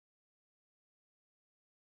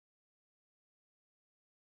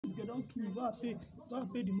If they don't kill me, go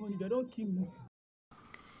and pay the money. They don't kill me.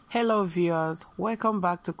 Hello viewers, welcome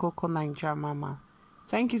back to Coco Naija Mama.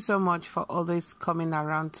 Thank you so much for always coming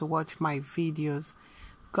around to watch my videos.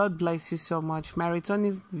 God bless you so much. My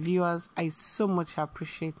returning viewers, I so much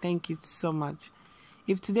appreciate. Thank you so much.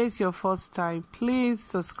 If today is your first time, please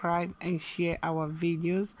subscribe and share our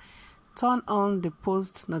videos. Turn on the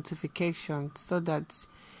post notification so that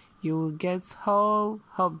you will get all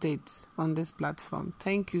updates on this platform.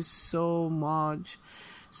 Thank you so much.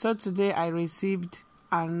 So today I received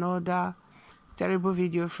another terrible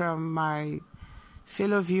video from my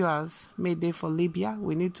fellow viewers. Mayday for Libya.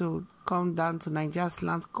 We need to come down to Nigeria's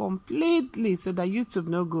land completely so that YouTube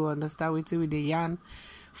no go understand what with the yarn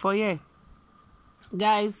for yeah.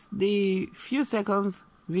 Guys, the few seconds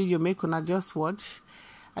video make una just watch.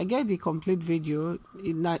 I get the complete video.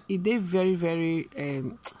 It did very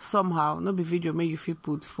somehow not be video make you feel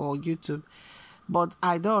put for YouTube, but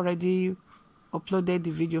I already uploaded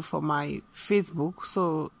the video for my Facebook.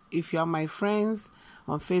 So if you are my friends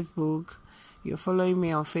on Facebook, you're following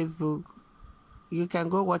me on Facebook, you can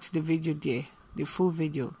go watch the video there, the full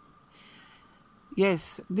video.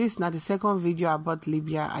 Yes, this is not the second video about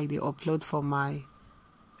Libya I did upload for my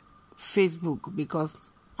Facebook because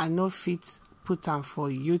I know fit put them for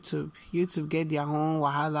YouTube. YouTube get their own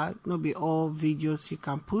wahala. Not be all videos you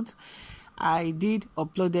can put. I did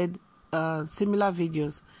uploaded similar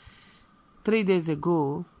videos 3 days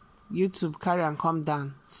ago. YouTube carry and come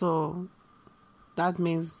down, so that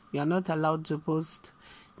means you're not allowed to post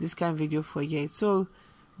this kind of video for yet. So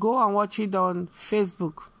go and watch it on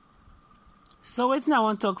Facebook. So waiting I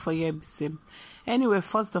want to talk for you same. Anyway,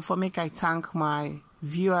 first of all, make I thank my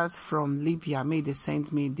viewers from Libya. May they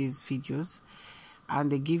send me these videos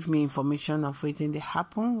and they give me information of waiting they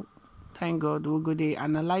happen. Thank God we go they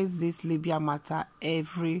analyze this Libya matter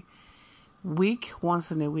every week,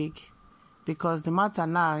 once in a week, because the matter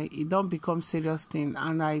now it don't become serious thing.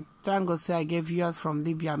 And I thank God say I gave viewers from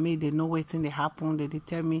Libya, may they know waiting they happen. They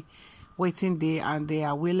tell me waiting they, and they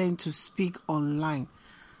are willing to speak online.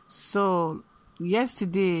 So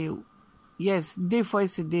yesterday, yes, day for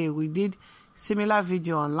yesterday, we did similar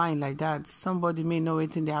video online like that. Somebody may know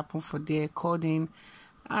waiting they happen for their coding,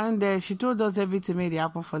 and she told us everything may they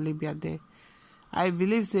happen for Libya there. I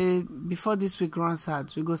believe say before this week runs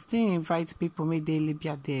out, we go still invite people may they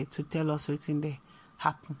Libya there to tell us what's in there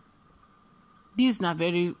happen. This not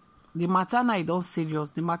very, the matter now it don't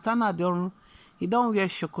serious. The matter now it don't wear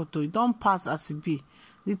shokoto. It don't pass as it be.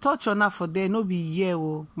 The touch on that for there no be here.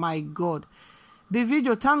 Oh my God. The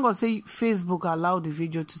video, thank God say Facebook allow the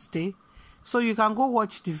video to stay, so you can go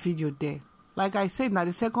watch the video there. Like I said, now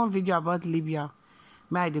the second video about Libya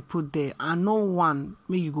may I they put there, and no one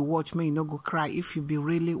may you go watch, may you not go cry. If you be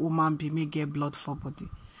really woman be may get blood for body.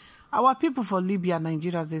 Our people for Libya,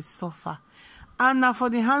 Nigeria, they suffer, and now for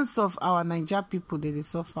the hands of our Niger people they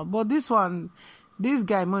suffer. But this one, this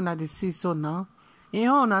guy may not see so now. I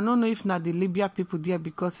don't know if not the Libya people there,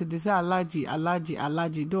 because they say allergy.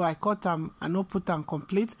 Though I cut them, I no put them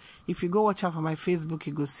complete. If you go watch out for my Facebook,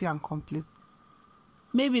 you go see them complete.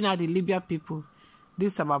 Maybe not the Libya people.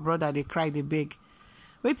 This our brother, they cry, they beg.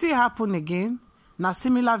 Wait it happen again. Now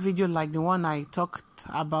similar video like the one I talked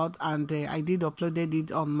about, and I did uploaded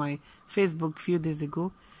it on my Facebook few days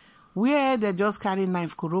ago, where they just carry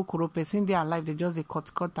knife, kuro person they alive, they just they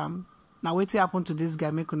cut them. Now wait it happen to this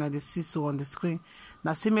guy, make una the see so on the screen.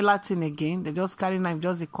 Now similar thing again, they just carry knife,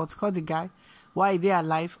 just they cut the guy while they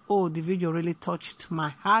alive. Oh, the video really touched my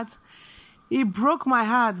heart. It broke my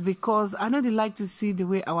heart because I know they like to see the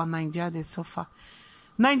way our Nigeria they suffer.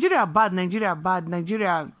 Nigeria bad,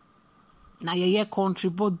 Nigeria na your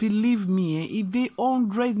country, but believe me, it be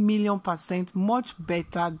 100 million% much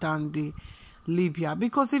better than the Libya.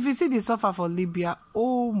 Because if you see the suffer for Libya,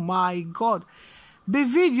 oh my God. The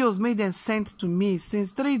videos made them sent to me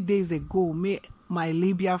since 3 days ago. My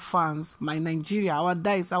Libya fans, my Nigeria, our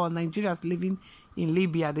Nigerians living in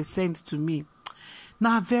Libya, they sent to me.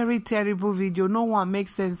 Now, very terrible video. No one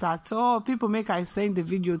makes sense at all. People make I send the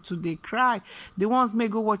video to, they cry. The ones may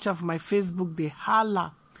go watch off my Facebook, they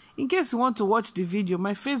holla. In case you want to watch the video,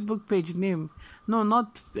 my Facebook page name, no,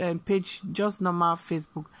 not page, just normal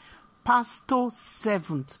Facebook, Pastor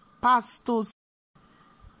 7th.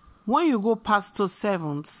 When you go Pastor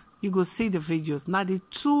 7th, you go see the videos. Now the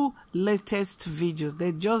 2 latest videos,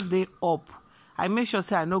 they just they up. I make sure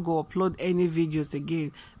say I no go upload any videos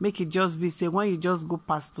again. Make it just be say when you just go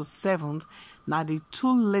Pastor 7th, now the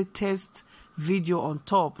 2 latest video on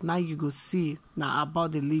top. Now you go see now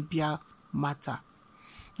about the Libya matter.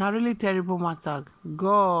 Now really terrible matter.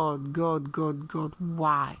 God,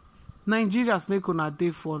 why? Nigerians make on a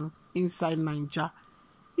day for inside Nigeria.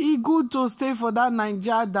 e good to stay for that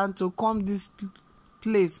Nigeria than to come this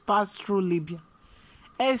place pass through Libya.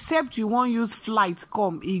 Except you wan use flight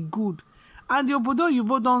come, e good. And the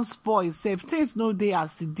obodo don spoil sef. Things no dey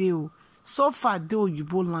as e dey o. So far dey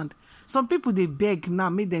oyibo land. Some people dey beg now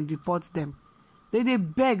make dem deport them. They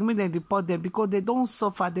beg make dem deport them because they don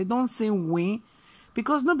suffer, they don see win.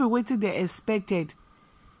 Because no be wetin they expected.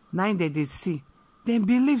 Na dem dey see. Dem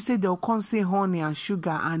believe say they'll come see honey and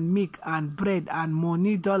sugar and milk and bread and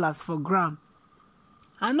money, dollars for ground.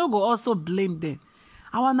 I no go also blame them.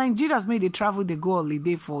 Our Nigerians make they travel, they go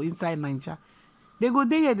holiday for inside Nigeria. They go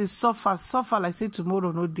there here, they suffer like say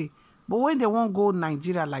tomorrow no day. But when they won't go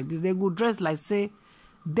Nigeria like this, they go dress like say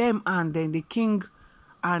them and then the king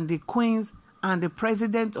and the queens and the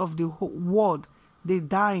president of the world, they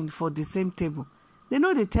dined for the same table. They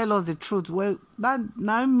know they tell us the truth. Well, that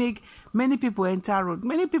now make many people enter road.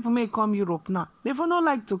 Many people may come Europe now. They for not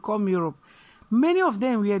like to come Europe. Many of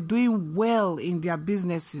them were doing well in their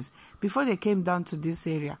businesses before they came down to this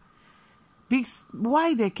area.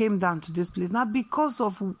 Why they came down to this place? Now because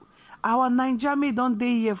of our Nigeria don't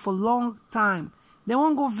dey here for long time. They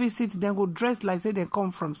won't go visit, they go dress like say they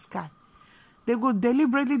come from sky. They go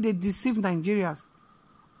deliberately, they deceive Nigerians.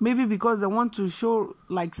 Maybe because they want to show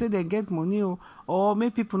like say they get money, or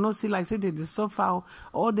make people not see like say they suffer,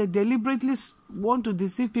 or they deliberately want to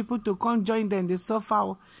deceive people to come join them, they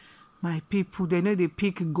suffer. My people, they know they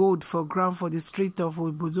pick gold for ground for the street of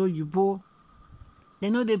Obodo-Oyibo. They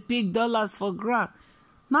know they pick dollars for ground.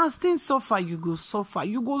 Now still suffer, you go suffer.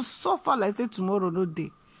 You go suffer like say tomorrow no day.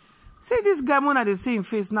 See this guy when they see him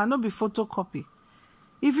face now, no be photocopy.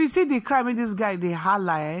 If you see the crime in this guy, they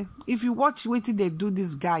holla, If you watch wetin they do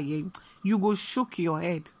this guy, you go shook your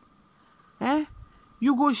head.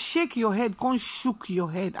 You go shake your head, can't shook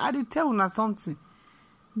your head. I dey tell you something.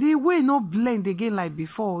 The way no blend again like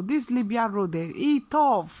before. This Libya road, it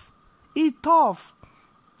tough. It tough.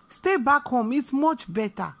 Stay back home. It's much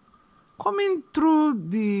better. Coming through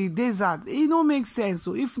the desert, it don't make sense.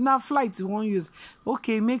 So if na flight you won't use,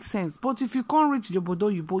 okay, it makes sense. But if you can't reach the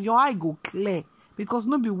Obodo-Oyibo, your eye go clear. Because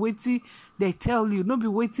no be waiting they tell you, no be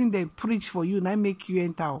waiting they preach for you, now make you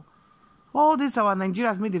enter. All this our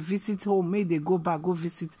Nigerians made they visit home, made they go back, go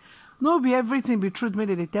visit. No be everything be truth, made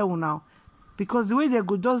they tell you now. Because the way they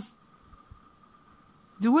go just,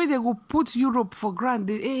 the way they go put Europe for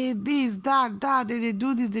granted, hey, this, that, they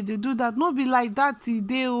do this, they do that. No be like that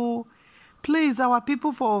today, oh. Please, our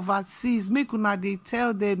people for overseas, make una they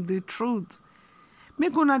tell them the truth.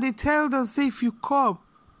 Make una they tell them, say if you come,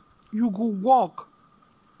 you go walk.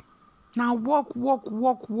 Now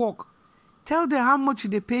walk. Tell them how much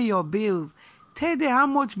they pay your bills. Tell them how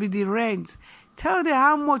much be the rent. Tell them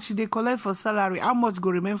how much they collect for salary, how much go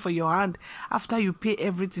remain for your hand after you pay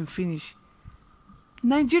everything finish.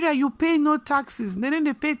 Nigeria, you pay no taxes.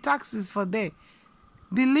 They pay taxes for there.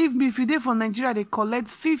 Believe me, if you dey for Nigeria, they collect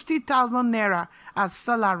 50,000 naira as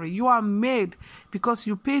salary. You are made because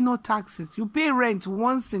you pay no taxes. You pay rent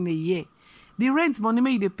once in a year. The rent money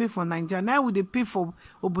may they pay for Nigeria. Now they pay for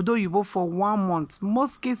Obodo-Oyibo for 1 month.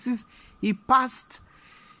 Most cases, it passed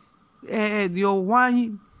your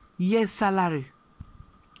 1 year salary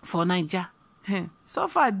for Nigeria. So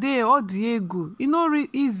far, they all the ego. You know,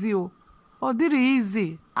 easy or did it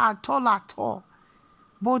easy at all.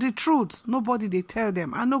 But the truth, nobody they tell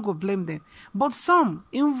them. I no go blame them. But some,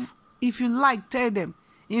 if you like, tell them.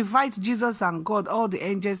 Invite Jesus and God, all the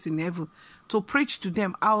angels in heaven, to preach to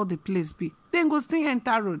them how the place be. Then go still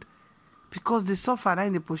enter road. Because they suffer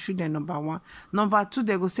and they pursue them, number one. Number two,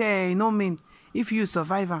 they go say, hey, no mean, if you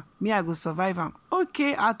survive, me, I go survive.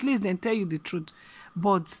 Okay, at least they tell you the truth.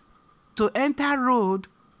 But to enter road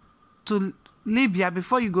to Libya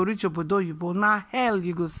before you go reach Obodo-Oyibo, now hell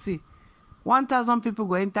you go see. 1,000 people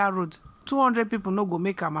go enter road. 200 people no go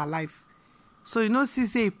make them alive. So you know, see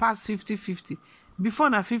say it pass 50-50. Before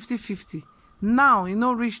na 50-50. Now you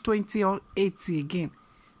know reach 20 or 80 again.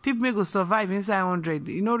 People may go survive inside 100.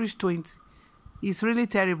 You know reach 20. It's really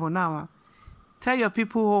terrible now. Tell your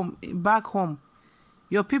people home, back home.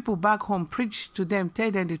 Your people back home, preach to them, tell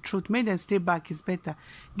them the truth. Make them stay back, it's better.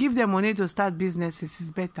 Give them money to start businesses, it's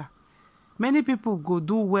better. Many people go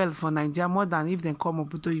do well for Nigeria more than if they come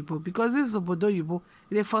Obodo-Oyibo. Because this Obodo-Oyibo,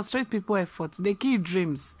 they frustrate people effort. They kill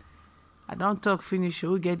dreams. I don't talk finish.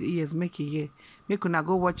 Who get ears, make it hear. Make una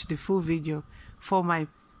go watch the full video for my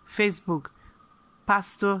Facebook,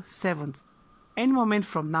 Pastor 7th. Any moment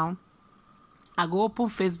from now, I go open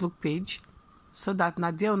Facebook page so that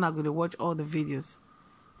Nadia una go to watch all the videos.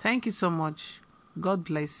 Thank you so much. God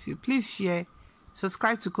bless you. Please share.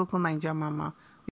 Subscribe to Coco Naija Mama.